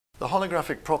The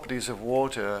holographic properties of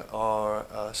water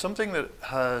are something that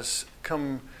has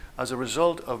come as a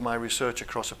result of my research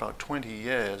across about 20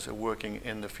 years of working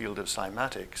in the field of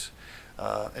cymatics.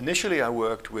 Initially I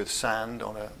worked with sand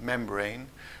on a membrane,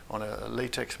 on a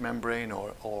latex membrane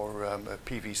or a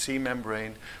PVC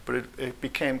membrane, but it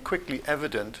became quickly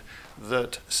evident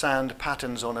that sand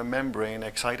patterns on a membrane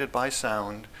excited by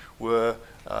sound were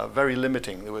very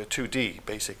limiting. They were 2D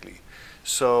basically.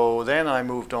 So then I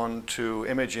moved on to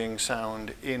imaging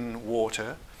sound in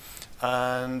water,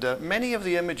 and many of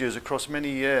the images across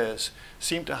many years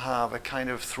seem to have a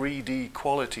kind of 3D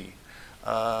quality.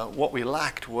 What we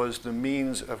lacked was the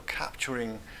means of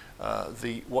capturing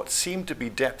what seemed to be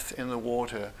depth in the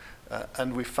water,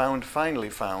 and we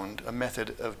finally found a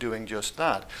method of doing just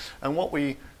that. And what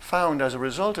we found as a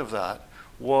result of that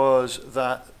was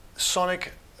that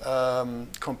sonic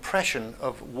compression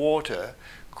of water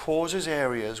causes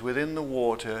areas within the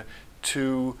water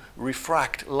to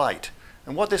refract light.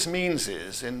 And what this means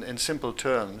is, in simple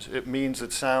terms, it means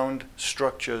that sound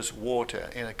structures water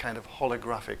in a kind of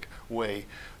holographic way.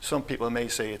 Some people may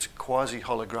say it's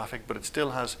quasi-holographic, but it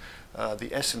still has the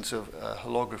essence of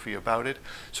holography about it.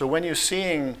 So when you're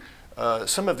seeing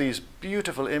some of these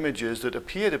beautiful images that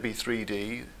appear to be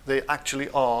 3D, they actually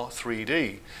are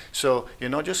 3D. So you're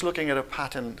not just looking at a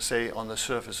pattern, say, on the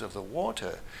surface of the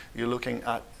water, you're looking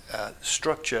at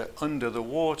structure under the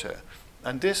water.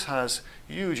 And this has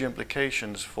huge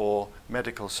implications for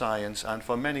medical science and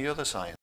for many other sciences.